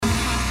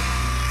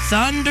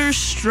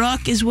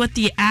Thunderstruck is what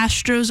the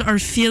Astros are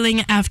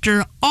feeling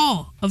after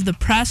all of the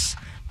press,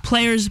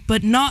 players,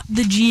 but not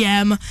the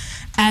GM,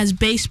 as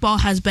baseball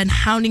has been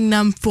hounding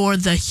them for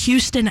the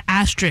Houston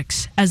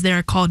Asterisks, as they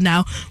are called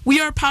now.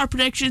 We are Power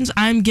Predictions.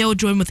 I'm Gil,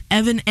 joined with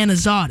Evan and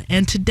Azad,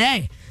 and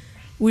today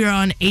we are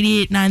on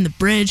 88.9 The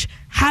Bridge.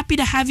 Happy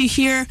to have you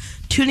here,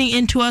 tuning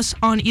into us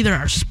on either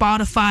our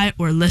Spotify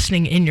or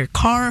listening in your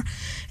car,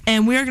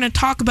 and we are going to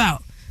talk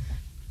about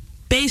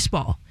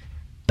baseball,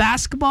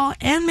 basketball,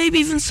 and maybe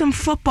even some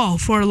football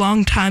for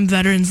longtime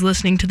veterans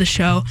listening to the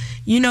show.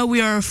 You know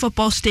we are a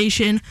football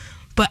station,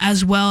 but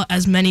as well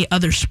as many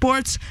other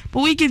sports.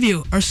 But we give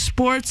you our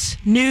sports,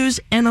 news,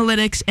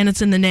 analytics, and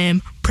it's in the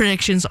name,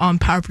 predictions on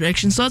Power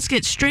Predictions. So let's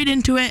get straight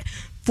into it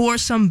for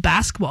some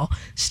basketball.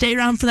 Stay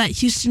around for that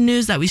Houston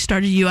news that we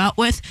started you out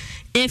with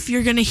if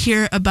you're going to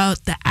hear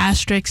about the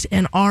Asterisks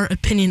and our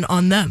opinion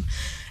on them.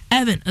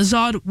 Evan,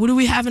 Azad, what do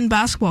we have in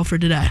basketball for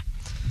today?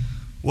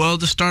 Well,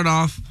 to start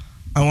off,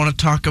 I want to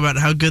talk about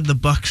how good the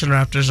Bucks and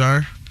Raptors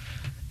are.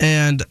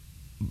 And,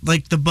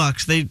 like, the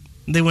Bucks, they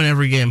win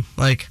every game.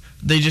 Like,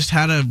 they just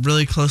had a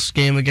really close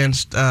game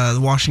against the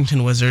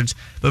Washington Wizards,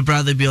 but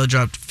Bradley Beal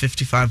dropped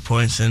 55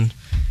 points, and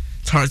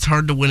it's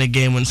hard to win a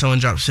game when someone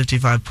drops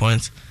 55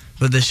 points,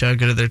 but they show how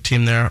good of their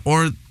team they are.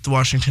 Or the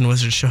Washington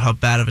Wizards show how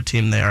bad of a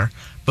team they are.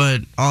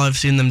 But all I've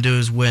seen them do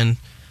is win.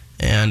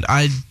 And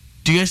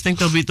do you guys think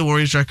they'll beat the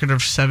Warriors' record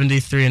of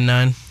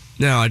 73-9?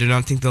 No, I do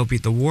not think they'll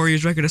beat the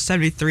Warriors' record of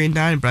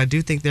 73-9, but I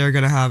do think they're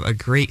going to have a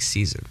great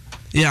season.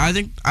 Yeah, I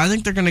think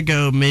they're going to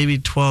go maybe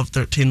 12,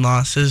 13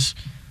 losses,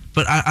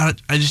 but I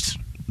just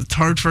it's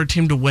hard for a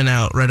team to win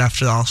out right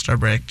after the All-Star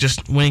break.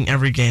 Just winning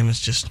every game is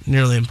just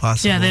nearly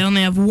impossible. Yeah, they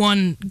only have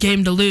one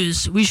game to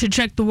lose. We should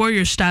check the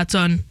Warriors' stats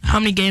on how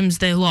many games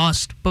they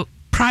lost, but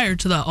prior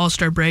to the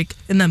All-Star break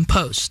and then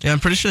post. Yeah, I'm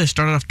pretty sure they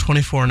started off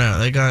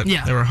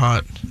 24-0. They were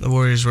hot. The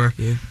Warriors were.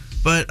 Yeah.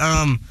 But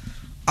I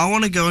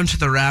want to go into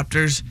the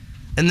Raptors.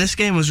 And this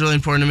game was really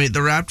important to me.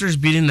 The Raptors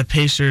beating the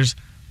Pacers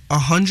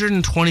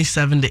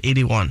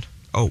 127-81.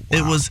 Oh, wow.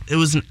 It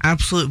was an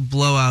absolute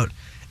blowout.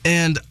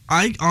 And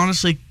I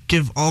honestly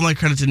give all my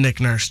credit to Nick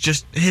Nurse.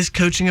 Just his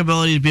coaching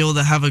ability to be able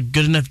to have a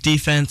good enough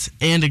defense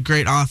and a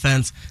great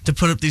offense to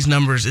put up these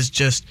numbers is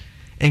just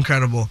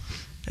incredible.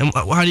 And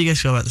how do you guys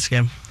feel about this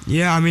game?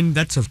 Yeah, I mean,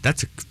 that's a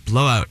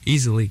blowout,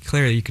 easily,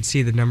 clearly. You can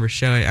see the numbers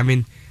showing. I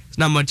mean, it's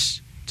not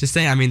much to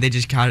say. I mean, they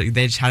just had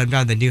them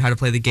down. They knew how to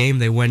play the game.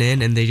 They went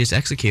in and they just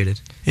executed.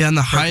 Yeah, and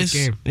the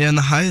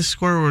highest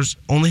score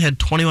only had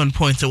 21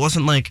 points. It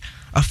wasn't like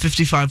a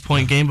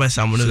 55-point game by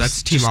someone. So it was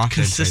that's team offense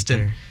consistent.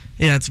 Right there.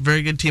 Yeah, it's a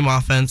very good team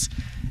offense,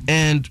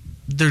 and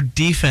their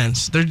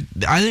defense.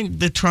 I think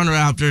the Toronto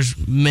Raptors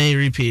may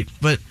repeat,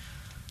 but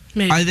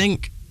maybe. I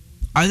think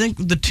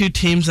the two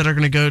teams that are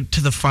going to go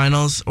to the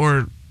finals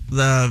or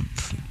they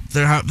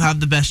have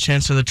the best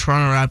chance are the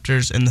Toronto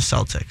Raptors and the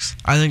Celtics.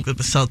 I think that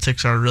the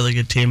Celtics are a really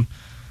good team.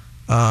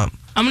 I'm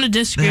going to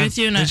disagree with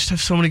you. They just have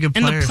so many good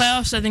players. In the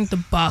playoffs, I think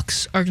the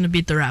Bucks are going to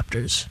beat the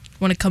Raptors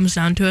when it comes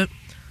down to it.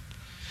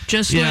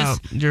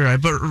 You're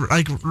right. But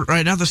like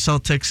right now, the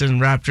Celtics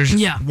and Raptors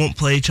won't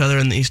play each other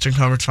in the Eastern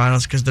Conference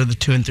Finals because they're the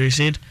 2 and 3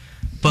 seed.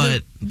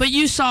 But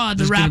you saw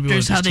the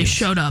Raptors, how they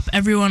showed up.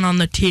 Everyone on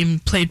the team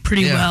played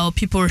pretty well.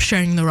 People were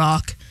sharing the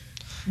rock.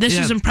 This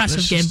was an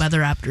impressive game by the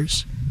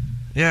Raptors.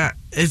 Yeah,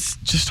 it's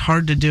just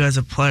hard to do as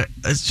a player.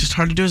 It's just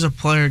hard to do as a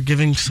player,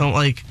 giving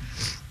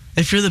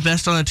if you're the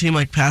best on the team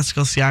like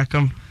Pascal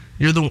Siakam,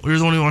 you're the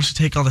one who wants to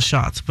take all the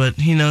shots. But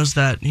he knows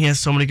that he has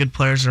so many good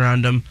players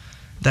around him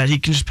that he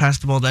can just pass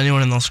the ball to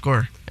anyone and they'll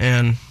score.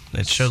 And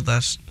it showed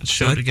against the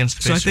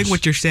Pacers. So I think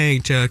what you're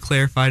saying, to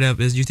clarify it up,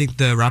 is you think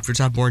the Raptors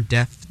have more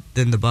depth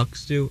than the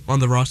Bucks do on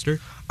the roster?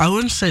 I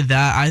wouldn't say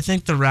that. I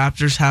think the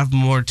Raptors have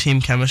more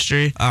team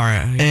chemistry. All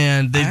right,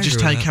 and they just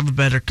have a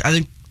better. I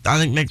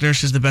think Nick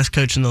Nurse is the best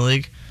coach in the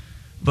league,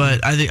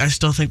 but I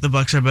still think the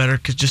Bucks are better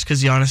because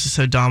Giannis is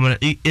so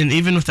dominant. And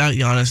even without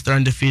Giannis, they're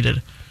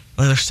undefeated.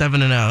 Like they're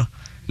 7-0.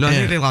 No, I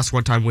think they lost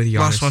one time with Giannis.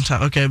 Lost one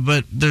time. Okay,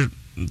 but they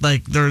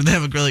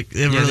have a really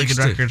good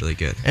record. Really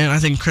good. And I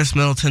think Chris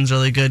Middleton's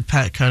really good.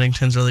 Pat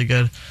Connaughton's really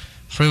good.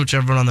 Pretty much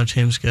everyone on their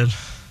team's good.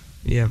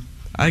 Yeah,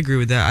 I agree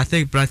with that. I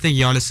think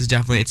Giannis is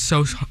definitely. It's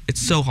so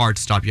hard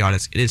to stop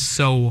Giannis. It is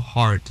so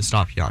hard to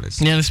stop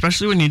Giannis. Yeah, and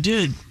especially when you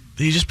do.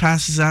 He just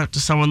passes out to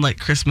someone like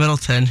Chris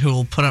Middleton, who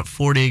will put up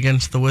 40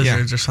 against the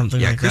Wizards or something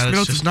like that. Chris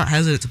Middleton's not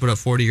hesitant to put up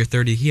 40 or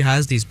 30. He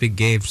has these big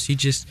games. He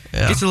just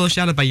gets a little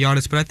shouted by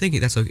Giannis, but I think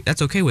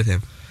that's okay with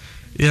him.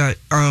 Yeah,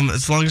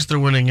 as long as they're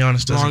winning,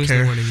 Giannis doesn't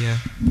care. As long as they're winning, yeah.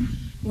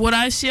 What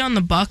I see on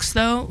the Bucks,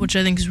 though, which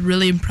I think is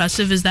really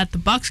impressive, is that the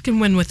Bucks can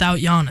win without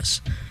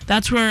Giannis.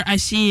 That's where I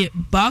see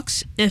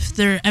Bucks, if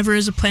there ever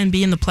is a plan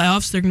B in the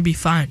playoffs, they're going to be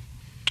fine.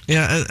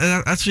 Yeah,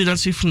 that's what you don't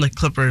see from the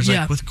Clippers.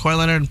 Like with Kawhi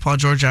Leonard and Paul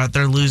George out,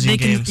 they're losing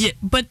games. Yeah,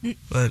 but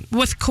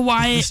with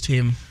Kawhi, this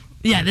team.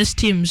 Yeah, this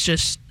team's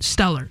just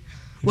stellar.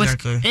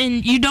 Exactly.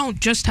 And you don't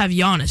just have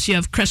Giannis. You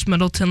have Chris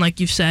Middleton, like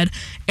you've said.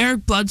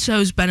 Eric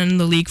Bledsoe's been in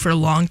the league for a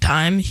long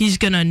time. He's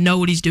going to know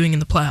what he's doing in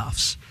the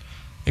playoffs.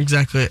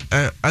 exactly.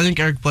 I think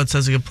Eric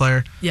Bledsoe's a good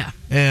player. Yeah.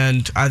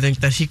 And I think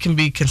that he can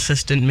be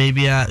consistent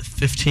maybe at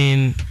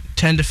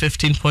 10 to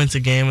 15 points a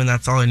game, and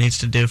that's all he needs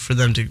to do for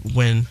them to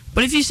win.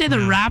 But if you say the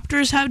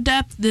Raptors have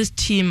depth, this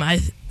team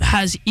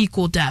has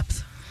equal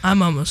depth.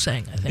 I'm almost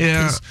saying, I think.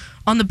 Yeah. 'Cause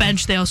on the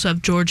bench, they also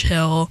have George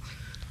Hill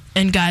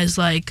and guys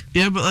like...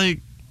 Yeah, but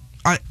like,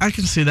 I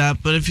can see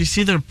that. But if you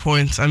see their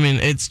points, I mean,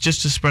 it's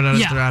just to spread out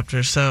as the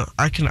Raptors. So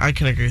I can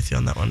agree with you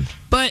on that one.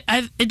 But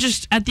it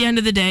just, at the end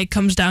of the day,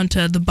 comes down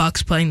to the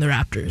Bucks playing the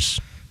Raptors.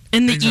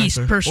 In the East,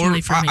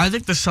 personally, for me. I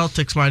think the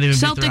Celtics might even beat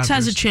the Raptors. Celtics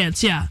has a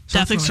chance, yeah.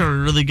 Celtics are a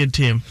really good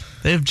team.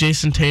 They have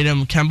Jason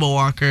Tatum, Kemba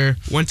Walker.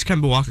 Once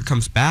Kemba Walker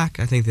comes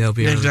back, I think they'll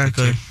be a really good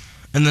team.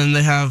 And then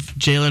they have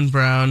Jaylen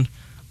Brown.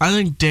 I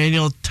think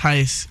Daniel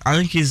Tice, I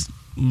think he's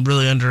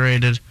really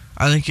underrated.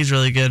 I think he's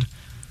really good.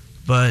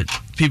 But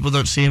people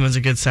don't see him as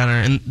a good center.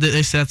 And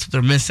they say that's what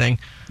they're missing.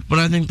 But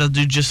I think they'll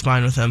do just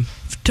fine with him.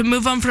 To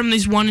move on from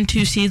these 1 and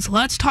 2 seeds,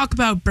 let's talk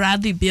about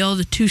Bradley Beal,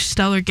 the 2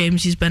 stellar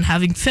games he's been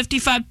having.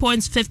 55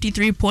 points,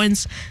 53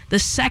 points. The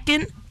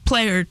second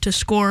player to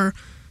score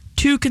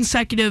 2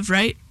 consecutive,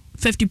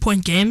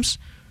 50-point games.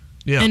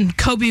 Yeah. And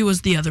Kobe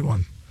was the other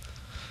one.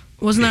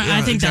 Wasn't that? Yeah,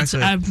 I think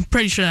exactly. I'm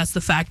pretty sure that's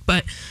the fact.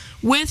 But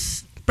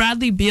with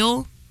Bradley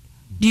Beal,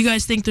 do you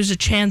guys think there's a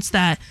chance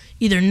that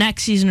either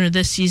next season or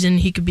this season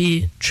he could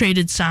be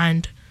traded,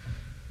 signed?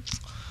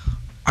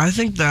 I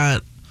think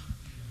that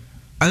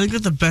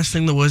the best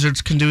thing the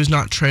Wizards can do is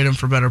not trade him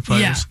for better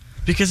players. Yeah.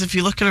 Because if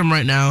you look at them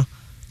right now,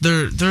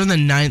 they're in the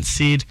 9th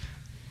seed.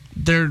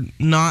 They're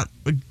not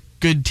a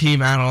good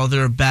team at all.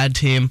 They're a bad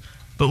team.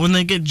 But when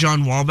they get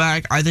John Wall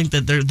back, I think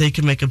that they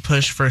can make a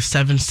push for a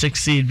 7-6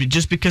 seed.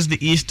 Just because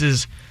the East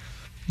is,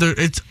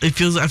 I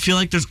feel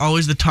like there's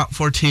always the top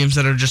 4 teams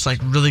that are just like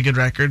really good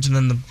records, and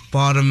then the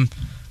bottom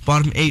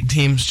 8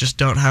 teams just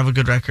don't have a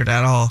good record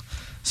at all.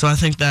 So I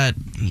think that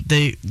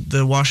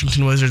the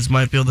Washington Wizards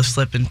might be able to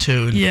slip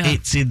into an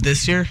 8 seed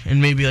this year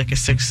and maybe like a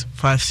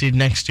 6-5 seed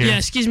next year. Yeah,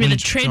 excuse me. The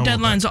trade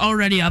deadline's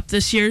already up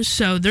this year,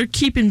 so they're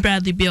keeping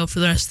Bradley Beal for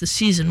the rest of the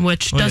season,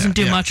 which doesn't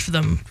do much for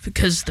them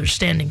because they're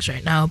standings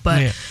right now.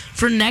 But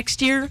for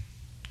next year,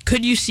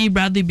 could you see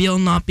Bradley Beal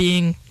not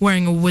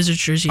wearing a Wizards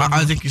jersey anymore?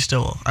 I think he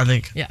still will. I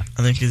think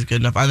he's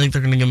good enough. I think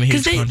they're going to give him a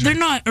huge contract. Because they're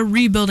not a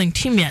rebuilding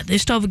team yet. They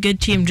still have a good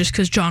team. Just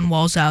because John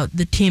Wall's out,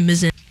 the team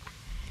isn't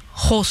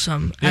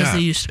wholesome as they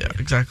used to be.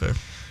 Yeah, exactly.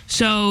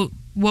 So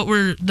what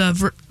we're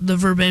the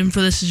verbatim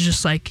for this is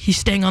just like he's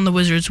staying on the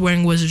Wizards,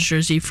 wearing Wizards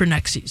jersey for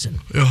next season.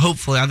 Yeah,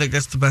 hopefully, I think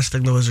that's the best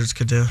thing the Wizards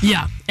could do.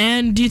 Yeah,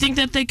 and do you think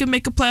that they could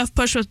make a playoff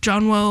push with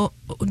John Wall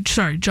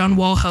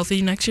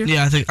healthy next year?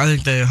 Yeah, I think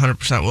they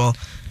 100% will.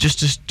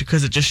 Just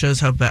because it just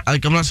shows how bad.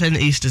 Like, I'm not saying the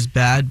East is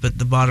bad, but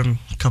the bottom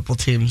couple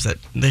teams that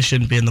they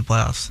shouldn't be in the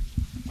playoffs.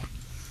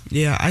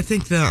 Yeah, I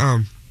think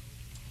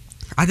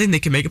I think they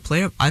can make a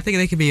playoff. I think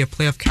they can be a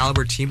playoff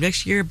caliber team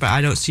next year, but I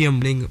don't see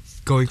them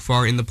going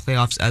far in the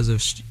playoffs as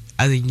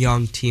a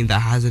young team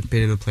that hasn't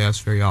been in the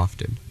playoffs very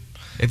often.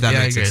 If that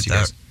makes sense to you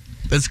guys.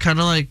 It's kind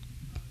of like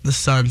the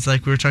Suns.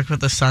 Like we were talking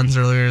about the Suns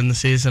earlier in the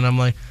season. I'm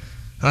like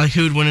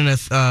who would win in a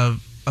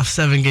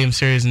 7-game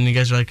series? And you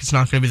guys are like, it's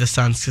not going to be the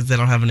Suns because they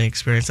don't have any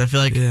experience. I feel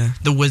like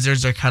the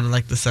Wizards are kind of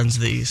like the Suns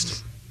of the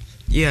East.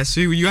 Yeah.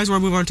 So you guys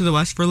want to move on to the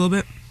West for a little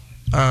bit?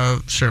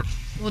 Sure.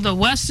 Well, the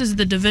West is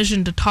the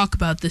division to talk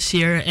about this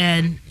year,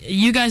 and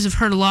you guys have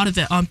heard a lot of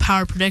it on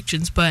Power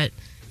Predictions, but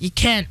you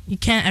can't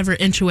ever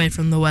inch away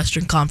from the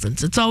Western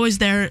Conference. It's always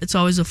there. It's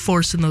always a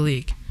force in the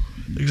league.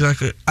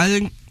 Exactly. I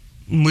think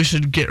we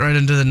should get right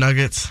into the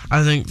Nuggets.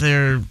 I think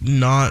they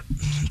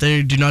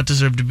do not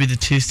deserve to be the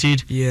 2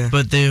 seed. Yeah.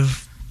 But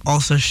they've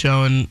also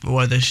shown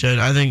why they should.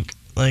 I think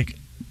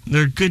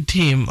they're a good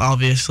team,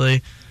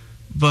 obviously,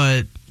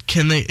 but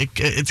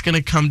it's going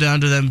to come down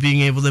to them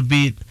being able to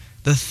beat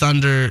the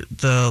Thunder,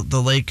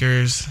 the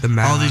Lakers, the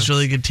Mavs, all these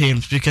really good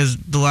teams, because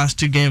the last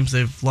 2 games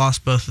they've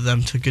lost both of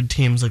them to good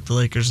teams like the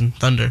Lakers and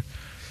Thunder.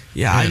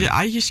 Yeah,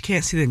 I just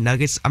can't see the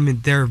Nuggets. I mean,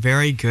 they're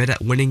very good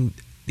at winning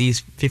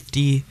these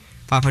 50%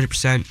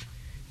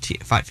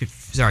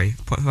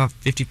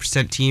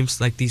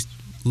 teams, like these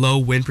low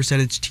win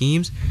percentage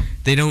teams.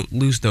 They don't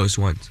lose those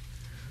ones.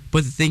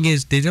 But the thing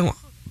is, they don't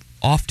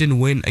often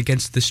win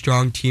against the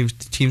strong teams,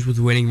 the teams with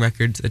winning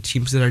records, the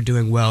teams that are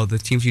doing well, the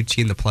teams you'd see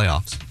in the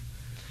playoffs.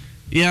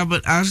 Yeah,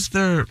 but as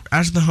the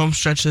home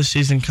stretch of the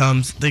season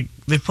comes, they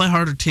play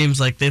harder teams.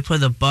 Like they play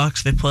the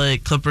Bucks, they play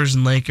Clippers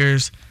and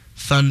Lakers,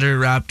 Thunder,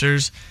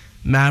 Raptors,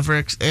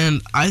 Mavericks,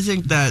 and I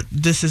think that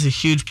this is a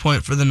huge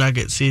point for the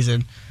Nuggets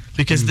season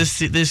because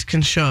this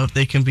can show if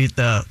they can beat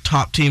the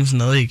top teams in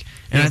the league.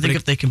 And I think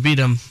if they can beat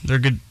them, they're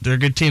good. They're a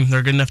good team.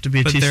 They're good enough to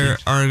be a 2 seed. But there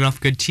are enough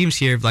good teams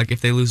here. Like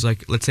if they lose,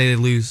 let's say they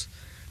lose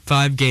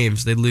 5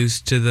 games, they lose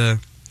to the.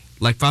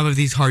 5 of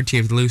these hard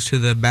teams, they lose to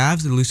the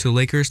Mavs, they lose to the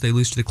Lakers, they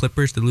lose to the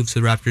Clippers, they lose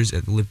to the Raptors,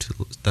 and they lose to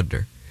the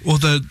Thunder. Well,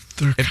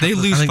 if they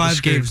lose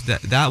 5 games,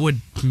 that would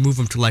move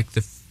them to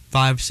the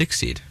 5-6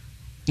 seed.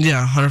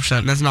 Yeah,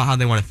 100%. That's not how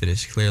they want to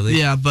finish, clearly.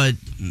 Yeah, but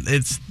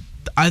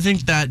I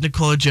think that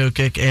Nikola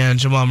Jokic and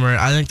Jamal Murray,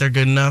 I think they're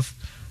good enough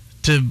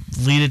to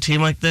lead a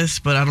team like this,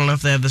 but I don't know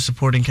if they have the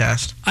supporting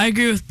cast. I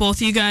agree with both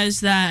of you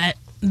guys that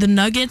the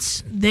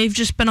Nuggets, they've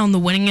just been on the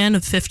winning end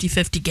of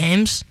 50-50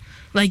 games.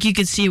 Like you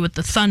could see with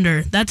the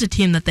Thunder, that's a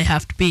team that they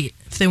have to beat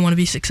if they want to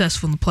be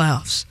successful in the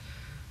playoffs.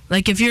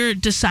 Like if you're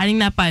deciding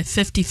that by a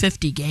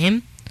 50-50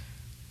 game,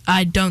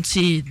 I don't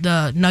see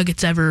the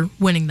Nuggets ever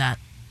winning that.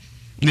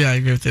 Yeah, I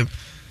agree with you.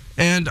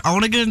 And I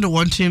want to get into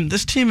one team.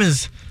 This team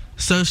is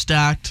so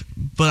stacked,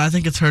 but I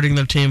think it's hurting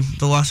their team,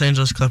 the Los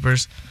Angeles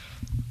Clippers.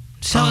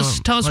 Tell us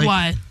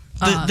why.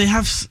 They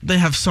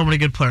have so many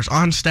good players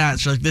on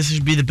stats. Like this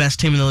should be the best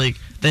team in the league.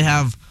 They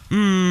have.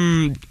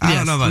 I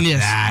don't know about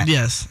that.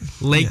 Yes,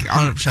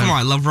 come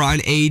on, LeBron,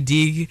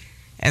 AD,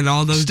 and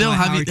all those. Still,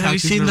 have you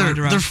seen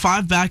their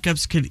 5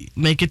 backups could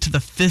make it to the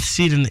 5th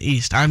seed in the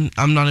East? I'm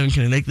not even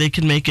kidding. They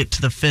can make it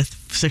to the 5th,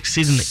 6th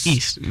seed in the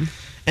East.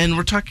 And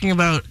we're talking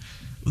about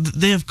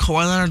they have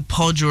Kawhi Leonard,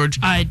 Paul George,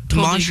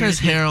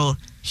 Montrezl Harrell.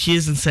 He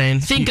is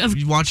insane.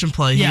 You watch him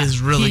play. He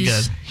is really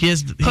good. He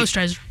has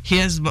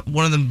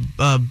one of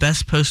the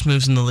best post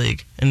moves in the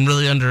league, and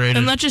really underrated.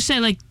 And let's just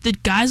say, like, the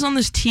guys on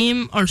this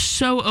team are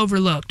so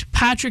overlooked.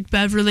 Patrick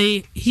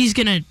Beverley, he's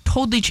gonna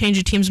totally change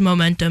a team's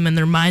momentum and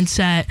their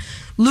mindset.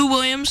 Lou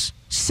Williams,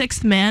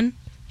 6th man.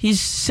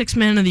 He's 6th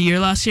man of the year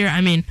last year.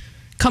 I mean,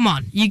 come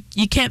on.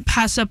 You can't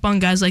pass up on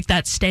guys like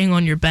that staying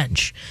on your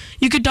bench.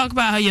 You could talk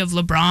about how you have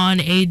LeBron,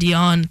 AD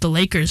on the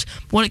Lakers.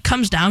 What it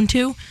comes down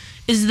to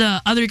is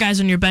the other guys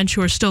on your bench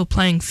who are still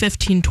playing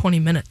 15, 20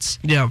 minutes.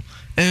 Yeah,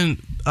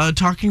 and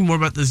talking more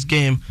about this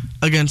game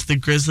against the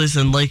Grizzlies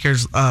and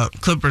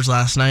Clippers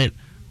last night,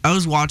 I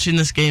was watching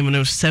this game and it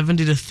was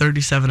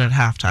 70-37 at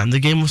halftime. The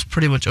game was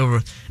pretty much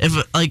over.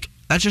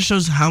 That just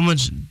shows how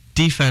much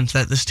defense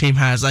that this team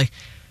has. Like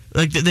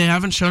they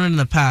haven't shown it in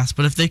the past,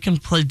 but if they can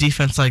play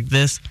defense like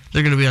this,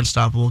 they're going to be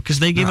unstoppable because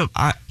they gave up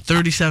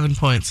 37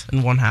 points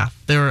in one half.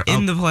 They were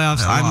in the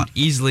playoffs. I'm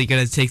easily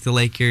going to take the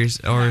Lakers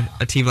or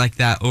a team like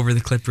that over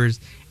the Clippers,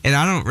 and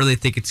I don't really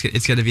think it's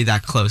going to be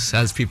that close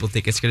as people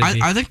think it's going to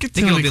be. I think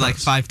it'll be like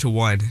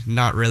 5-1.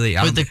 Not really.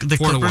 Wait, the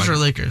Clippers or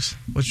Lakers?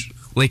 Which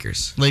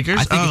Lakers?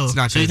 Lakers. I think it's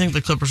not. So you think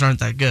the Clippers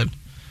aren't that good?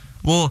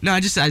 Well, no. I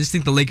just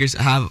think the Lakers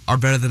are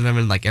better than them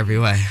in like every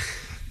way.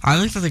 I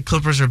think that the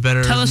Clippers are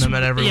better than them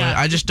at every way.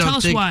 I just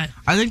don't think. Why.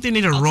 I think they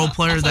need a role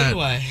player that.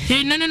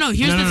 No.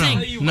 Here's the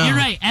thing. You're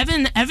right.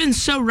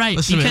 Evan's so right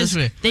because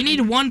they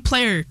need one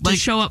player to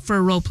show up for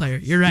a role player.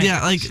 You're right. Yeah,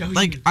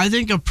 I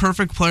think a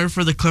perfect player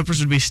for the Clippers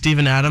would be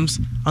Steven Adams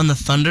on the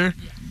Thunder.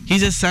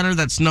 He's a center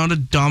that's not a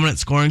dominant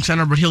scoring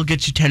center, but he'll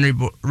get you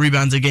 10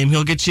 rebounds a game.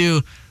 He'll get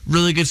you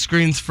really good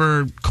screens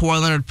for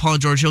Kawhi Leonard, Paul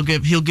George. He'll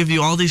give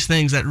you all these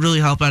things that really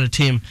help out a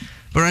team.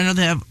 But right now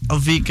they have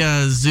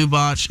Ivica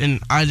Zubac, and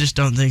I just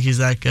don't think he's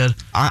that good.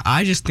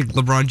 I just think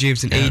LeBron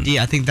James and AD,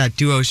 I think that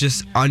duo is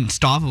just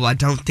unstoppable. I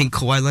don't think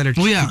Kawhi Leonard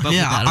can keep up with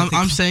that.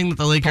 I'm saying that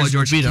the Lakers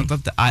will beat him.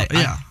 I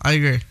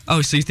agree.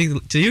 Oh, so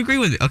do you agree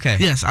with it? Okay.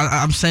 Yes,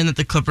 I'm saying that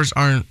the Clippers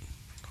aren't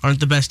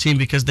the best team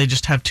because they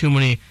just have too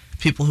many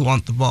people who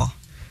want the ball.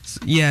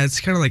 Yeah, it's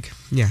kind of like,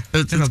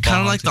 It's kind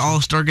of like the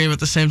All-Star game at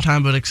the same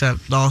time, but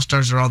except the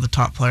All-Stars are all the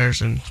top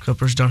players and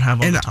Clippers don't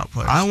have all the top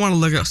players. I want to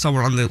look at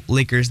someone on the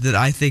Lakers that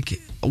I think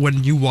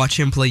when you watch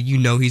him play, you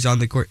know he's on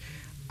the court.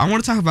 I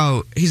want to talk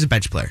about, he's a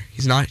bench player.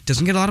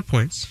 Doesn't get a lot of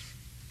points.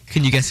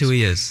 Can you guess who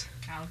he is?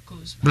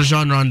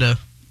 Rajon Rondo.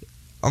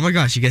 Oh my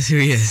gosh, you guess who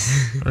he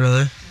is?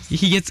 Really?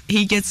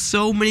 He gets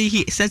so many,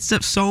 he sets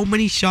up so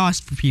many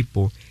shots for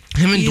people.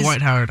 Him and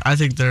Dwight Howard, I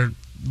think they're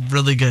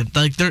really good.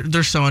 Like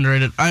they're so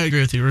underrated. I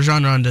agree with you.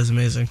 Rajon Rondo is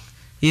amazing.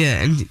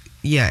 And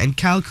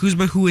Kyle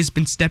Kuzma, who has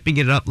been stepping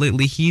it up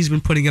lately, he's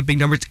been putting up big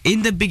numbers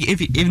in the beginning of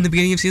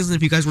the season.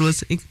 If you guys were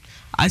listening,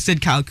 I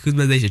said Kyle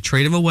Kuzma, they should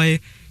trade him away.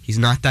 He's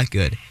not that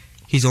good.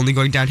 He's only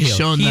going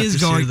downhill. He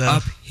is going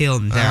uphill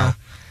now.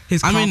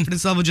 His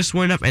confidence level just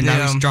went up, and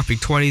now he's dropping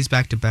 20s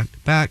back to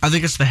back. I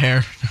think it's the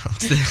hair.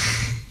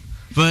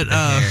 But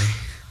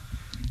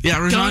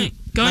Rajon.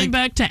 Going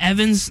back to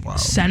Evan's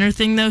center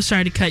thing, though,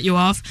 sorry to cut you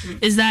off,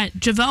 is that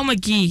JaVale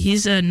McGee,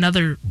 he's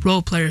another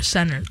role player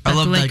center. I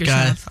love that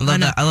guy.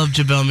 I love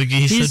JaVale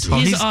McGee. He's so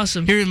tall. He's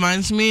awesome. He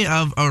reminds me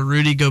of a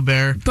Rudy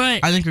Gobert.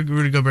 But I think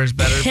Rudy Gobert is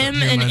better.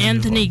 Him and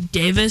Anthony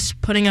Davis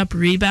putting up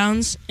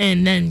rebounds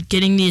and then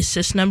getting the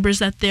assist numbers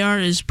that they are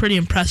is pretty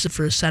impressive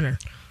for a center.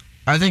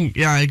 I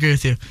agree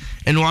with you.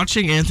 And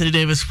watching Anthony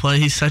Davis play,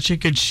 he's such a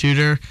good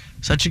shooter,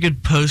 such a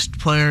good post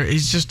player.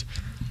 He's just...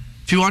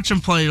 If you watch him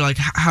play, you're like,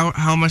 how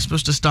am I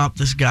supposed to stop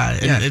this guy?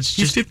 And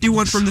he's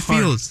 51 from the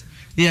fields.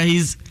 Yeah, he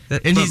has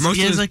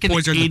like an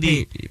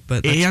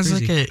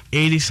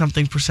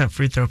 80-something%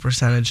 free throw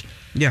percentage.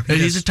 Yeah, and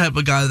he's the type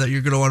of guy that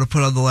you're gonna want to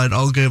put on the line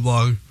all game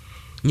long,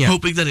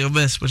 hoping that he'll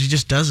miss, but he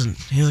just doesn't.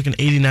 He's like an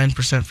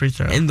 89% free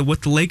throw. And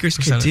what the Lakers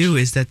can do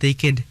is that they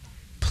can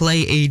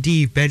play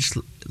AD, bench,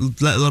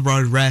 let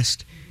LeBron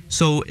rest.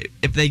 So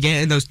if they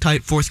get in those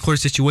tight fourth quarter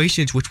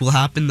situations, which will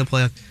happen in the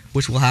playoff,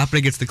 which will happen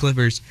against the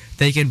Clippers,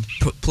 they can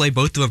play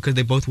both of them because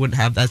they both wouldn't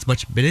have as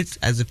much minutes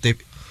as if they,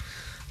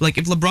 like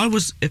if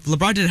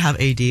LeBron didn't have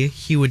AD,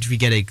 he would be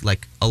getting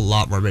like a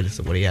lot more minutes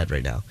than what he had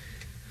right now.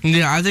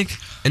 Yeah, I think.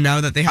 And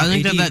now that they have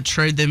AD, that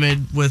trade they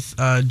made with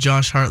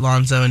Josh Hart,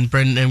 Lonzo, and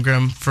Brandon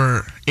Ingram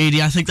for AD,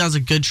 I think that was a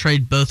good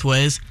trade both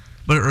ways,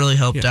 but it really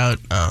helped out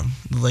the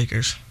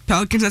Lakers.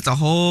 Pelicans, that's a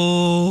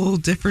whole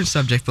different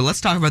subject, but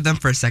let's talk about them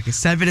for a second.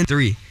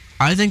 7-3.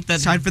 I think that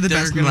tied for the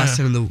best and last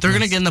in the they're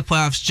going to get in the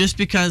playoffs just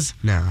because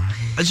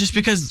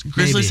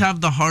Grizzlies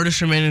have the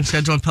hardest remaining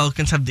schedule and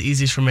Pelicans have the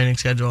easiest remaining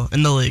schedule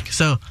in the league.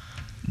 So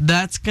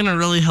that's going to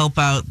really help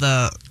out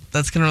the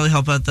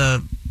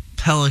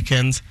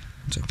Pelicans,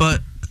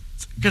 but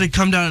it's going to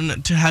come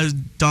down to how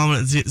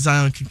dominant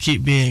Zion can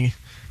keep being.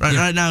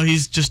 Right now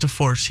he's just a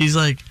force. He's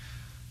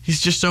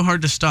just so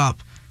hard to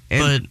stop.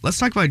 And but let's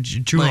talk about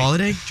Drew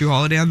Holiday. Drew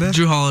Holiday on this.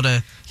 Drew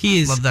Holiday.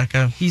 Love that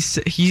guy. He's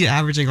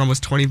averaging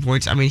almost 20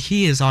 points. I mean,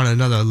 he is on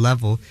another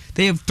level.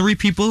 They have 3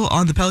 people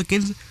on the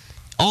Pelicans,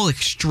 all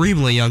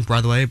extremely young,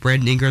 by the way.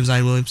 Brandon Ingram,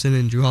 Zion Williamson,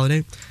 and Drew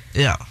Holiday.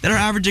 Yeah. That are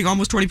averaging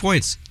almost 20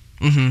 points.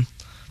 Mm-hmm.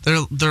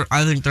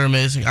 I think they're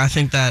amazing. I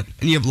think that...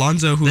 And you have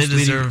Lonzo, who's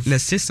leading an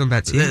assist on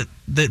that team.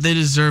 They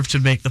deserve to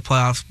make the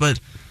playoffs, but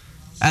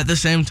at the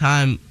same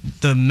time,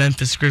 the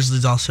Memphis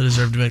Grizzlies also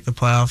deserve to make the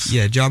playoffs.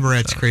 Yeah, John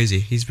Morant's crazy.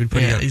 He's been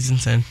putting up... he's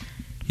insane.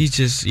 He's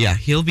just,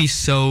 he'll be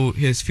so...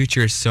 His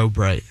future is so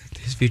bright.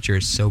 His future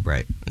is so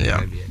bright.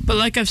 Yeah. But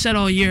like I've said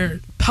all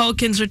year,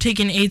 Pelicans are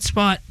taking 8th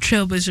spot,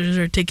 Trailblazers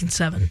are taking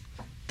 7.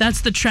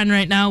 That's the trend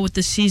right now with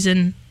the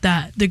season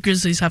that the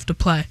Grizzlies have to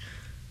play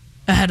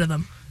ahead of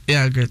them.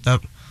 Yeah, I agree with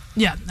that.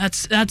 Yeah,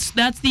 that's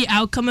the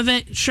outcome of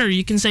it. Sure,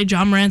 you can say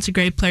John Morant's a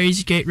great player,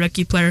 he's a great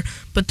rookie player,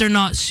 but they're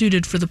not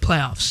suited for the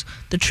playoffs.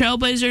 The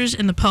Trailblazers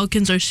and the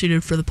Pelicans are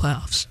suited for the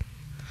playoffs.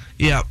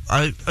 Yeah,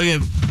 I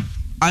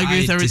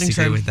agree with everything.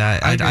 Disagree with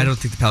that. I don't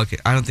think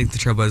the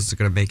Trailblazers are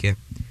gonna make it.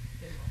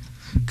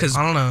 Because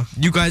I don't know.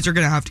 You guys are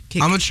gonna have to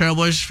kick. I'm a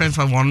Trailblazers fan,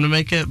 so I want them to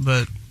make it,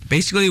 but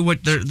basically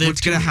what's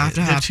gonna have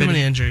to happen? Too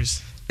many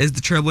injuries. Is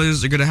the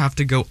Trailblazers are gonna have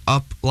to go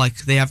up? Like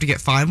they have to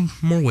get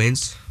 5 more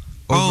wins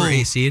over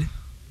 8 seed.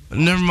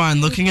 Never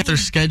mind. Looking at their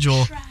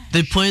schedule,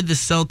 they played the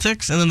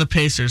Celtics and then the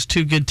Pacers,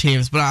 2 good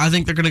teams. But I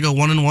think they're going to go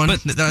 1-1.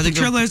 But the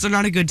Trailblazers are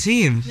not a good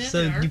team. Yeah,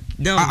 so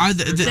they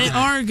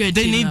are a good team.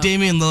 They need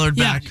Damian Lillard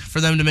back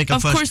for them to make a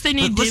push. Of course they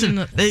need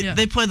Damian Lillard.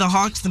 They play the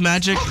Hawks, the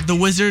Magic, the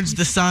Wizards,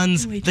 the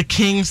Suns, the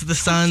Kings, the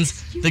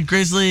Suns, the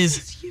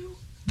Grizzlies,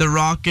 the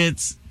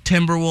Rockets,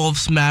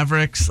 Timberwolves,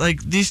 Mavericks.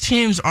 Like, these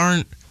teams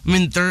aren't... I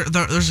mean,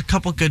 there's a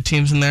couple good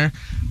teams in there.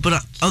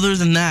 But other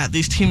than that,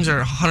 these teams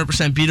are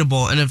 100%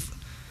 beatable. And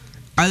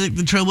I think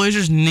the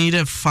Trailblazers need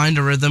to find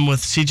a rhythm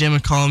with C.J.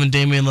 McCollum and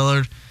Damian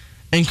Lillard,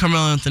 and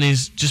Carmelo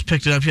Anthony's just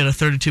picked it up. He had a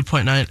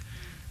 32-point night,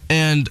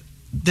 and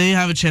they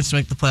have a chance to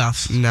make the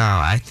playoffs. No,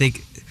 I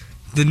think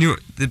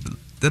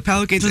the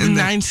Pelicans. They're the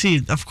 9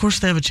 seed. Of course,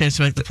 they have a chance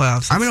to make the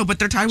playoffs. I know, but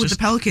they're tied with the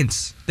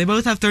Pelicans. They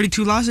both have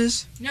 32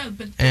 losses. No,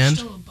 but they're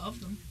still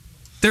above them.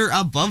 They're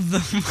above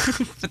them,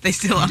 but they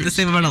still have the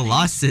same amount of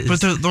losses.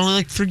 But they're only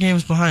like 3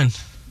 games behind.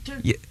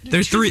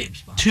 They're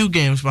 2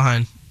 games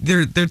behind.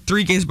 They're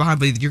 3 games behind,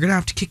 but you're gonna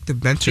have to kick the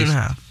Memphis.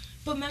 2.5.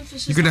 But Memphis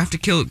is you're gonna have to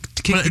kick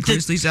the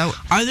Grizzlies out.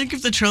 I think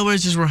if the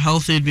Trailblazers were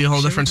healthy, it'd be a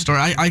whole different story.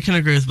 I can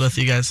agree with both of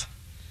you guys.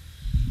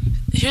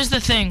 Here's the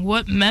thing.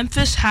 What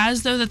Memphis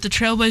has, though, that the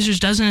Trailblazers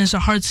doesn't is a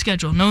hard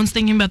schedule. No one's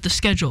thinking about the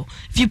schedule.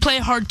 If you play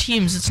hard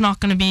teams, you're not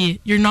going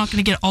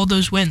to get all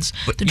those wins.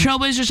 But the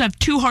Trailblazers have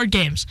 2 hard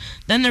games.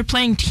 Then they're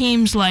playing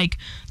teams like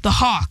the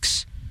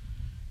Hawks.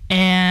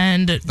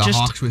 And the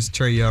Hawks was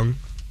Trae Young.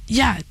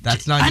 Yeah.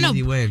 That's not an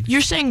easy win.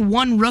 You're saying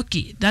one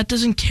rookie. That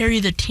doesn't carry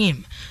the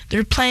team.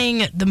 They're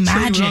playing the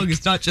Magic. Trae Young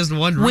is not just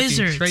one rookie.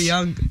 Wizards. Trae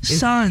Young is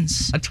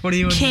Suns. a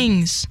 21.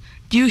 Kings.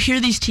 Do you hear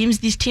these teams?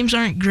 These teams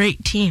aren't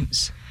great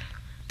teams.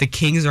 The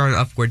Kings are on an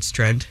upwards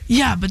trend.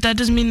 Yeah, but that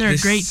doesn't mean they're a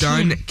great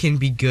team. The Sun can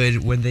be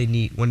good when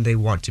they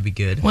want to be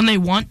good. When they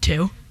want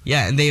to.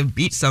 Yeah, and they have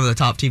beat some of the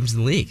top teams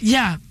in the league.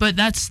 Yeah, but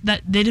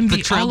they didn't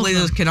beat all of them. The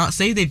Trailblazers cannot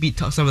say they beat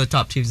some of the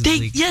top teams in the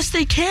league. Yes,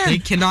 they can. They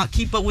cannot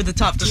keep up with the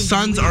top teams. The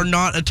Suns are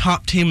not a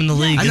top team in the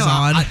league. I know.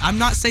 Odd. I'm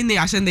not saying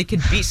I said they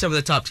could beat some of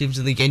the top teams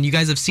in the league, and you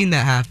guys have seen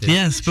that happen.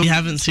 Yes, but we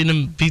haven't seen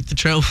them beat the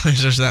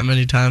Trailblazers that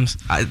many times.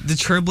 The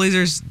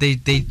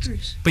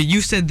Trailblazers, but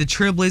you said the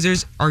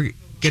Trailblazers are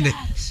gonna.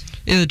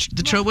 Yeah,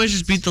 the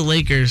Trailblazers beat the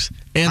Lakers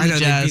and the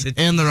Jazz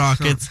and the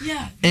Rockets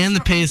and the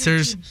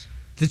Pacers.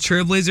 The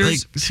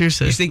Trailblazers,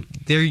 seriously.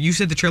 You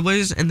said the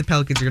Trailblazers and the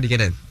Pelicans are going to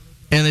get in.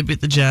 And they beat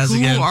the Jazz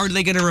again. Who are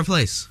they going to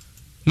replace?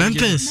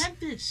 Memphis.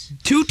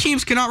 2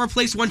 teams cannot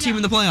replace 1 team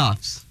in the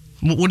playoffs.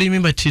 What do you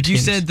mean by 2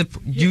 teams?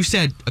 You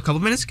said a couple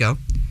minutes ago,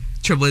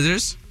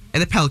 Trailblazers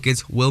and the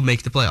Pelicans will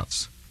make the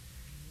playoffs.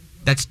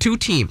 That's 2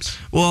 teams.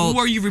 Well, who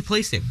are you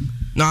replacing?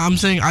 No, I'm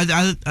saying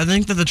I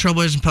think that the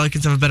Trailblazers and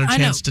Pelicans have a better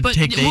chance to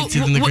take the 8th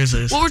seed than the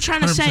Grizzlies. What we're trying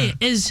to 100%. Say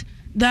is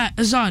that,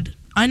 Azad,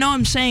 I know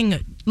I'm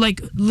saying,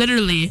 like,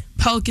 literally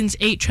Pelicans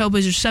 8,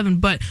 Trailblazers 7,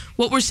 but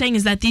what we're saying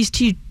is that these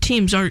 2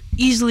 teams are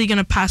easily going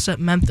to pass up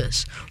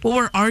Memphis. What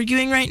we're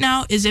arguing right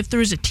now is if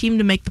there is a team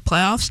to make the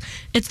playoffs,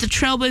 it's the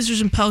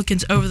Trailblazers and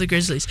Pelicans over the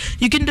Grizzlies.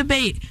 You can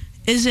debate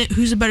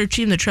who's a better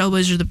team, the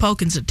Trailblazers or the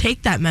Pelicans, to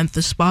take that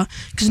Memphis spot?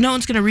 Because no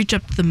one's going to reach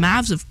up to the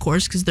Mavs, of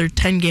course, because they're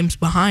 10 games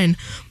behind.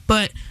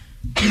 But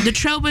the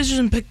Trailblazers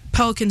and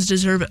Pelicans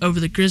deserve it over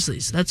the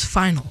Grizzlies. That's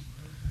final.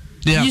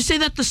 Yeah. You say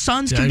that the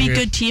Suns can be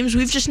good teams.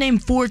 We've just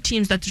named 4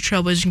 teams that the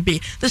Trailblazers can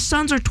beat. The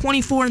Suns are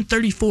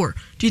 24-34.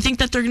 Do you think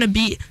that they're going to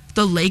beat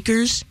the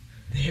Lakers?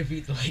 They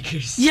beat the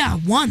Lakers. Yeah,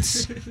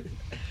 once.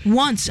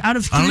 Once out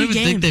of 3 games. I don't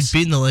even think they've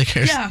beaten the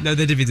Lakers. Yeah. No,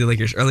 they did beat the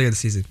Lakers earlier in the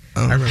season.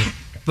 Oh. I remember.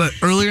 But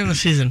earlier in the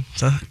season,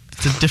 it's a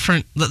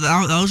different.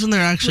 That was when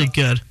they're actually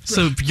good.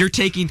 So you're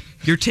taking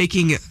the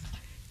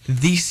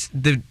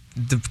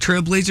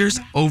Trailblazers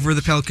over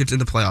the Pelicans in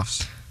the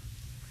playoffs.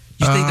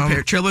 You think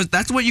the Trailblazers?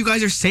 That's what you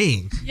guys are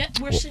saying. Yeah,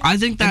 we're saying. I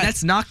think And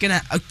that's not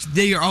gonna.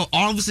 They are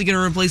obviously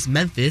gonna replace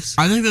Memphis.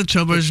 I think the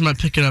Trailblazers might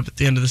pick it up at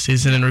the end of the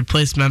season and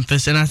replace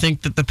Memphis, and I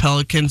think that the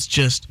Pelicans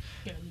just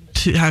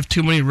have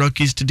too many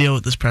rookies to deal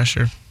with this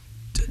pressure.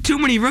 Too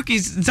many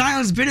rookies.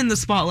 Zion's been in the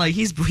spotlight.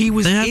 He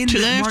was They have in they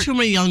have too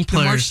many young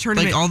players.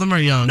 tournament. Like all of them are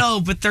young. No,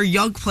 but they're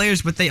young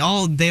players. But they've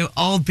all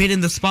been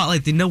in the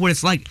spotlight. They know what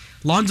it's like.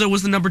 Lonzo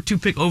was the number 2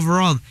 pick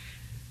overall.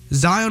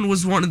 Zion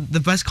was one of the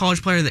best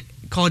college player.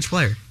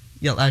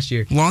 Yeah, last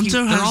year. Lonzo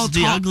they're has all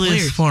the top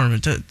ugliest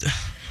players. form.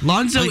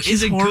 Lonzo is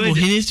he's horrible.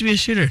 He needs to be a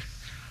shooter.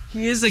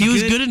 He was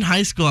good in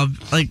high school.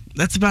 Like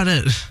that's about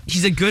it.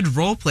 He's a good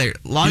role player.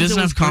 Lonzo doesn't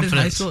have was good in high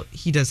confidence. school.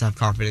 He does have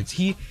confidence.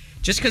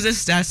 Just because his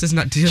stats does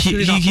not.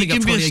 He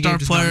can be a star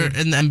player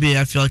in the NBA.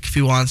 I feel like if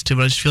he wants to,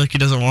 but I just feel like he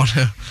doesn't want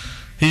to.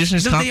 He just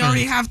needs confidence. They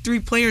already have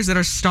 3 players that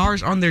are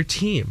stars on their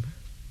team.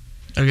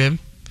 Okay,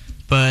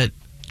 but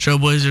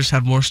Trailblazers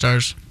have more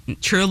stars.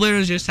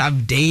 Trailblazers just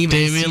have Damian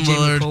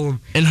Lillard McCollum,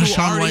 and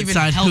Hassan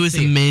Whiteside, who is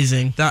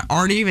amazing. That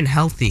aren't even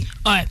healthy.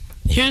 All right,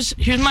 here's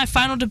my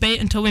final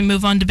debate until we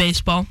move on to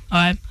baseball. All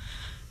right,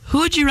 who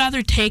would you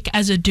rather take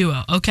as a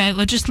duo? Okay,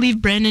 let's just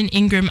leave Brandon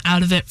Ingram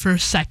out of it for a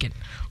second.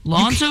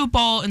 Lonzo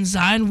Ball and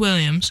Zion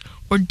Williams,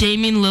 or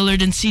Damian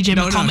Lillard and CJ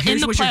McCollum in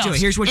the playoffs.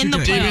 Here's what you're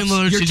doing. Damian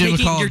Lillard, CJ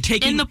McCollum. You're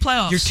taking in the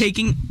playoffs. You're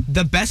taking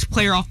the best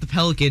player off the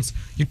Pelicans.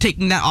 You're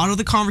taking that out of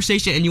the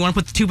conversation, and you want to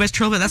put the 2 best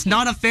Trailblazers. That's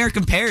not a fair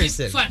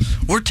comparison.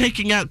 We're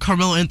taking out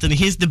Carmelo Anthony.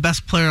 He's the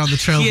best player on the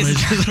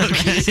Trailblazers.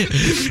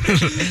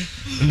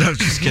 Okay. No,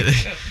 just kidding.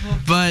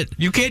 But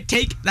you can't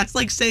take. That's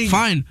like saying.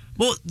 Fine.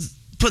 Well,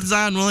 put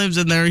Zion Williams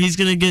in there. He's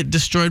gonna get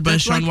destroyed by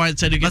Sean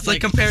Whiteside, who gets like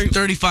comparing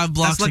 35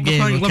 blocks that's like a game.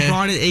 Comparing okay?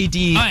 LeBron and AD.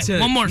 All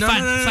right, one more.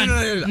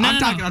 Fine. I'm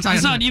talking.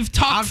 Hassan, you've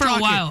talked for a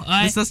while. All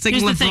right? Let's take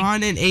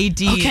LeBron and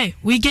AD. Okay,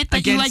 we get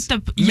that you like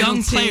the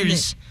young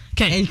players.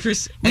 Okay, and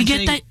Chris. We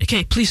get that.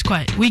 Okay, please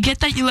quiet. We get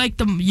that you like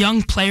the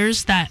young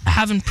players that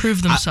haven't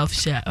proved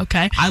themselves yet.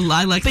 Okay. I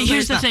like but the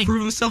here's players that thing.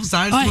 prove themselves.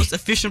 Zion's the most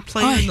efficient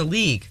player in the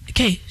league.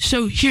 Okay,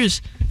 so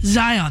here's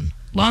Zion,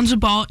 Lonzo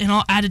Ball, and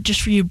I'll add it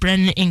just for you,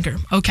 Brandon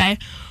Ingram. Okay.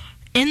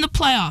 In the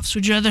playoffs,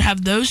 would you rather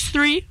have those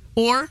 3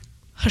 or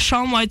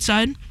Hassan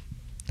Whiteside,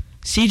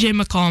 CJ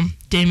McCollum,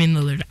 Damian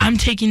Lillard? I'm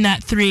taking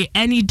that 3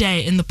 any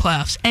day in the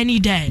playoffs. Any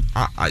day.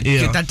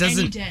 Yeah. That doesn't.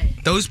 Any day.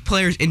 Those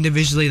players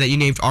individually that you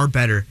named are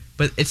better,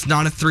 but it's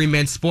not a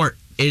 3-man sport.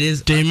 It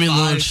is Damian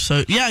Lillard.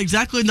 So yeah,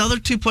 exactly. The other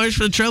 2 players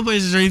for the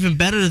Trailblazers are even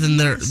better than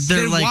they're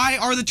then like. Why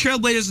are the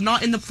Trailblazers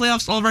not in the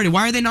playoffs already?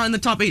 Why are they not in the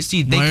top 8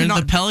 seed? Why aren't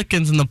the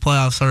Pelicans in the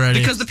playoffs already?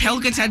 Because the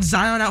Pelicans had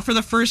Zion out for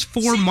the first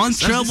 4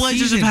 months.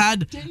 Trailblazers have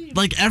had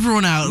like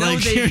everyone out. No,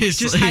 like they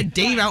seriously, just had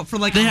Dame out for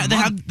like they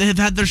have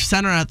had their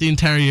center out the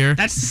entire year.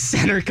 That's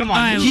center. Come on,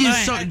 All right,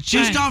 he's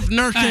just off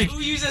Nurkic.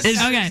 Who uses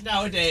centers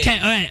nowadays? Okay,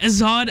 all right.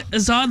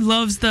 Azad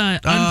loves the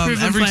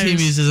unproven every players. team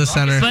uses a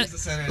center. But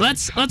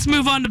let's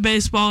move on to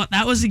baseball.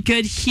 That was a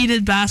good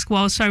heated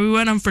basketball. Sorry, we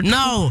went on for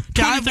No.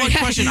 Okay, I have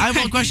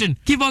one question.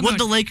 Keep on Would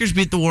the Lakers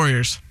beat the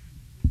Warriors?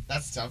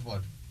 That's a tough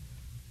one.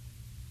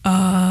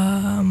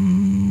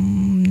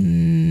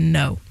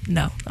 No.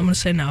 I'm gonna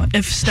say no.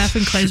 If Steph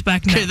and Clay's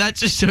back, no. Okay, that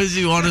just shows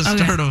you want to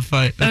start a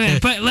fight. Okay,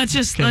 but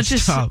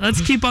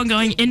let's keep on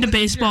going into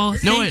baseball.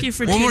 Thank you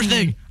for one more tuning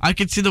in. thing. I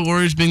could see the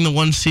Warriors being the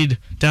 1 seed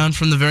down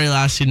from the very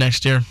last seed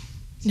next year.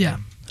 Yeah.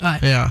 All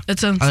right. Yeah. I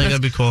think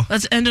that'd be cool.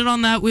 Let's end it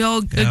on that. We all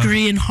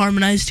agree and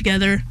harmonize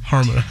together.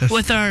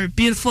 With our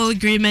beautiful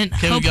agreement.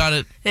 Okay, we got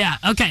it. Yeah.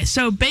 Okay.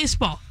 So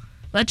baseball.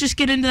 Let's just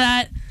get into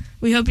that.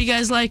 We hope you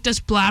guys liked us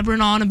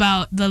blabbering on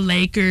about the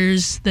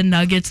Lakers, the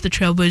Nuggets, the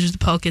Trailblazers, the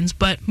Pelicans.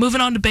 But moving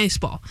on to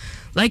baseball.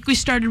 Like we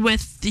started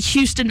with the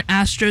Houston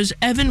Astros.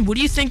 Evan, what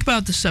do you think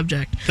about the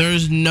subject? There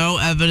is no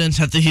evidence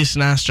that the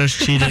Houston Astros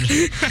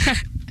cheated.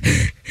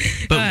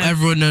 But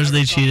everyone knows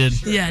they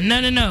cheated. Yeah,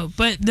 no.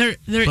 But there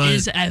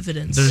is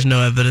evidence. There's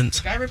no evidence.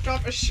 Guy ripped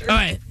off a shirt. All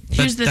right,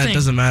 here's the thing. That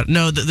doesn't matter.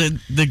 No,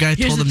 the guy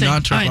told him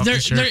not to rip off the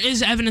shirt. There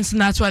is evidence,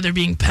 and that's why they're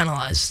being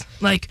penalized.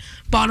 Like,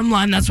 bottom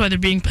line, that's why they're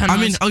being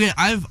penalized. I mean, okay,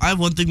 I have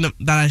one thing that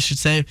I should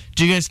say.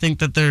 Do you guys think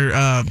that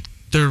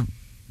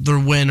their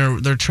win or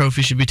their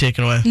trophy should be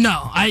taken away?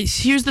 No,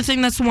 here's the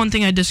thing. That's the one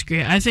thing I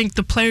disagree. I think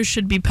the players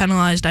should be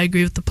penalized. I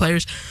agree with the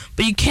players,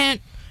 but you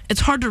can't. It's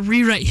hard to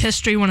rewrite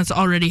history when it's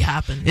already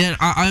happened. Yeah,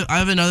 I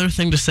have another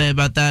thing to say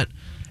about that.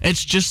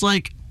 It's just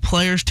like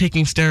players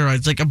taking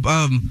steroids. Like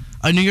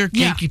a New York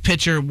Yankee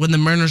pitcher, when the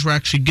Mariners were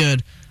actually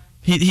good,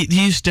 He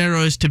used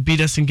steroids to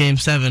beat us in Game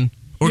 7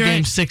 or You're Game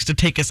right. 6 to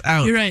take us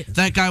out. You're right.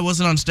 That guy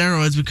wasn't on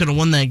steroids. We could have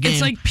won that game.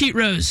 It's like Pete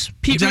Rose.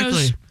 Exactly.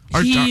 Rose,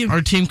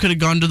 Our team could have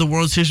gone to the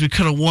World Series. We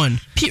could have won.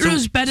 Pete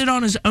Rose betted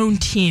on his own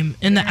team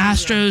in the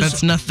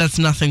Astros. That's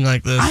nothing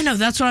like this. I know,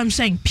 that's what I'm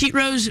saying. Pete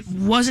Rose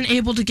wasn't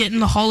able to get in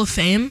the Hall of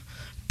Fame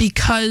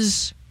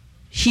because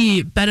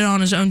he betted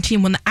on his own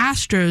team. When the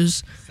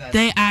Astros,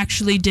 they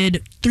actually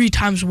did 3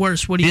 times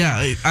worse. What do you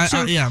think? I If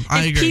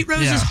agree. Pete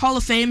Rose's Hall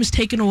of Fame is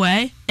taken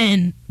away,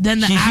 and then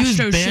the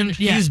Astros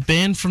he was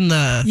banned from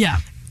the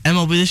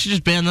MLB. They should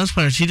just ban those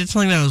players. He did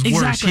something that was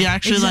worse. He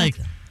actually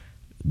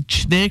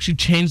they actually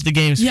changed the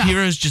games. Pete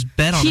Rose just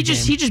bet on the game.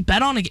 He just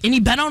bet on it, and he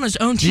bet on his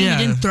own team. He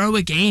didn't throw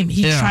a game.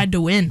 He tried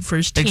to win for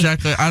his team.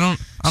 Exactly. I don't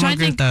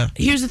agree with that.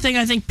 Here's the thing.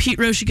 I think Pete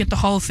Rose should get the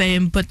Hall of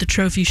Fame, but the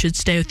trophy should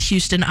stay with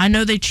Houston. I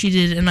know they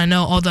cheated, and I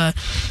know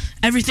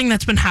everything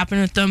that's been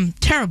happening with them.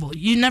 Terrible.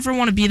 You never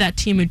want to be that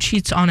team who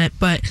cheats on it,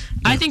 but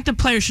I think the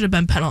players should have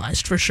been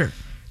penalized for sure.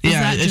 Is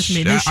that just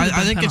me? They should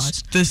have been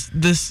penalized. It's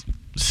this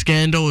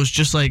scandal is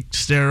just like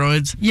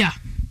steroids. Yeah.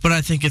 But I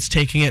think it's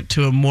taking it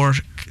to a more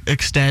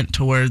extent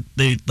to where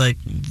they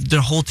the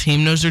whole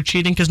team knows they're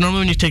cheating, because normally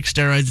when you take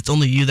steroids, it's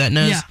only you that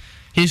knows. Yeah.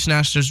 Houston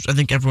Astros, I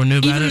think everyone knew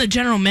about it. Even the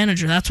general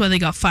manager, that's why they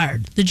got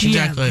fired. The GM.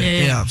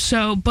 Exactly. Yeah.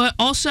 So, but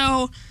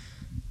also,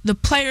 the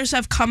players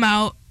have come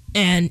out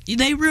and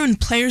they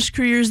ruined players'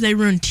 careers. They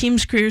ruined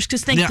teams' careers.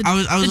 Because the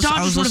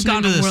Dodgers would have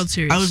gotten a World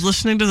Series. I was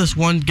listening to this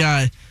one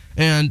guy,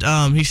 and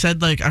he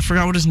said, I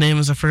forgot what his name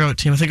is. I forgot what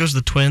team. I think it was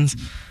the Twins.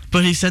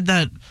 But he said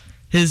that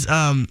his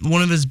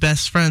one of his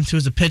best friends, who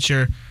was a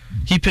pitcher,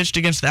 he pitched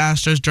against the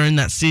Astros during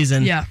that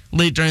season,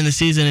 late during the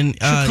season,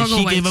 and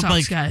he gave up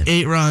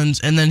 8 runs,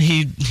 and then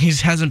he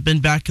hasn't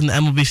been back in the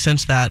MLB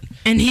since that,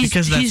 and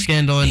because of that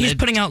scandal. And he's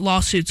putting out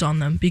lawsuits on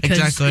them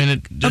because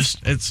and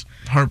it's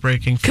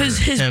heartbreaking because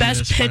his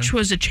best pitch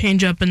was a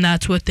changeup, and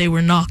that's what they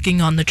were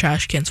knocking on the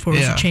trash cans for,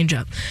 was a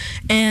changeup,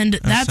 and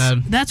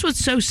that's what's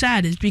so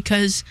sad, is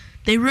because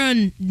they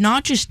ruin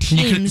not just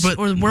teams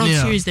or the World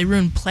Series, they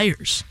ruin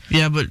players.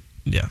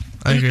 Yeah,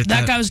 I agree with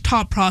that. That guy was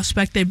top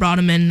prospect. They brought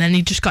him in, and then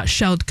he just got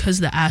shelled because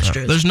of the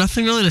Astros. There's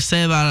nothing really to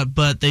say about it,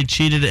 but they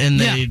cheated, and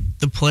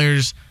the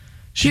players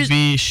should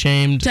be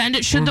shamed. To end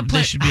it,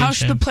 how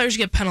should the players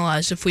get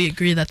penalized if we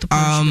agree that the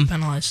players should get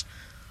penalized?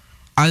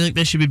 I think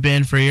they should be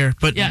banned for a year.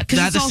 But at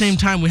the same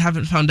time, we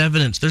haven't found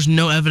evidence. There's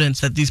no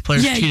evidence that these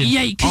players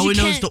cheated. All we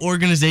know is the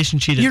organization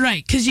cheated. You're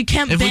right, because you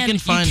can't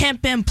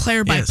ban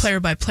player by player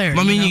by player.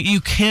 I mean,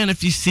 you can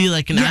if you see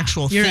an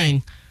actual thing.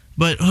 Right.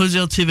 But Jose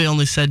Altuve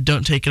only said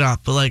don't take it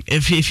off. But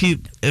if we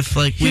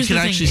could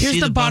actually see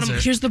the buzzer,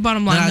 here's the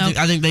bottom line.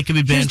 I think they could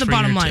be banned. Here's the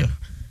bottom line.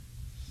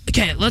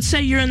 Okay, let's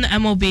say you're in the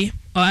MLB,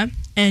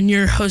 and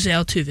you're Jose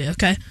Altuve.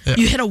 Okay,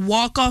 you hit a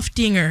walk-off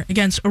dinger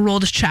against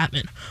Aroldis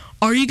Chapman.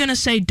 Are you gonna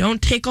say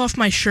don't take off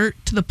my shirt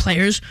to the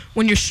players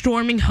when you're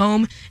storming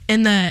home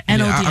in the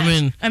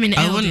NLDS?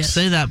 I wouldn't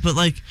say that, but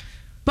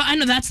But I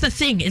know that's the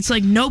thing. It's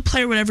no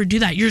player would ever do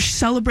that. You're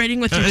celebrating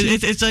with your team.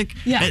 It's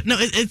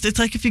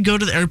like if you go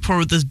to the airport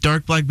with this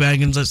dark black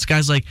bag and this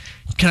guy's like,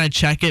 "Can I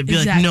check it?" Be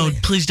like, "No,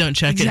 please don't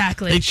check it."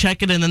 They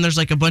check it, and then there's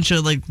a bunch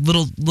of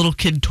little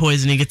kid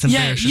toys, and he gets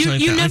embarrassed.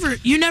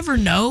 You never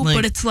know,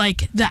 but it's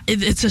that.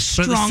 It's a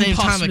strong possibility.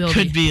 But at the same time, it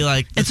could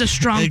be it's a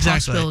strong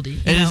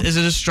possibility. Is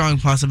it a strong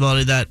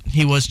possibility that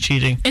he was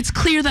cheating? It's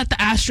clear that the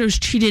Astros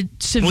cheated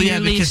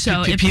severely, because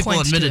people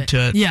admitted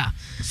to it. Yeah.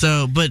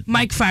 So, but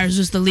Mike fires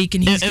was the leak,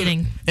 and he's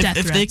getting death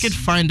threats. If they could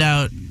find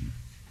out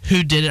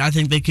who did it, I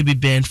think they could be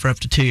banned for up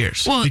to 2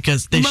 years. Well,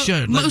 because they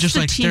should. Just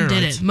like steroids.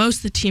 Did it. Most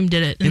of the team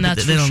did it, and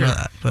that's they for don't sure. Know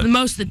that, but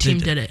most of the team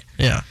did it.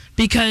 Yeah.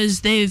 Because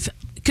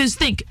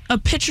think, a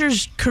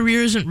pitcher's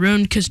career isn't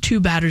ruined because 2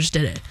 batters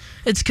did it.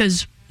 It's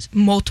because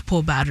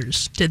multiple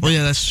batters did that. Well,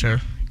 yeah, that's true.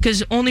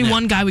 Because only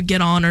one guy would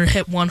get on or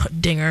hit one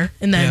dinger,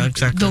 and then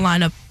the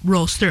lineup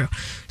rolls through.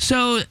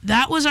 So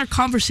that was our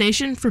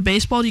conversation for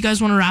baseball. Do you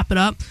guys want to wrap it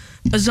up?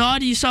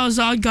 Azad, you saw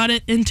Azad got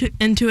it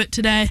into it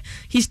today.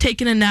 He's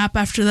taking a nap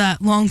after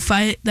that long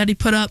fight that he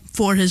put up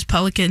for his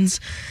Pelicans.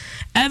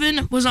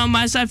 Evan was on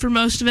my side for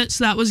most of it,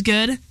 so that was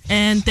good.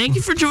 And thank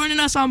you for joining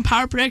us on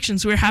Power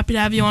Predictions. We're happy to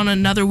have you on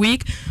another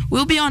week.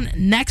 We'll be on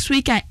next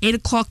week at 8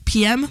 o'clock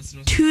p.m.,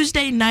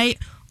 Tuesday night.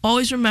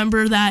 Always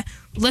remember that.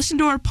 Listen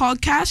to our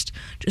podcast.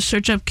 Just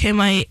search up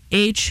KMIH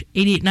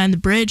 889 The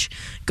Bridge.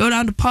 Go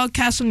down to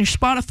podcasts on your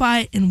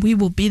Spotify, and we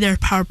will be there,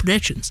 Power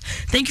Predictions.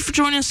 Thank you for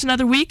joining us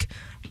another week.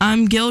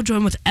 I'm Gil,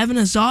 joined with Evan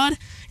Azad,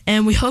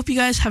 and we hope you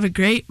guys have a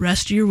great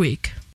rest of your week.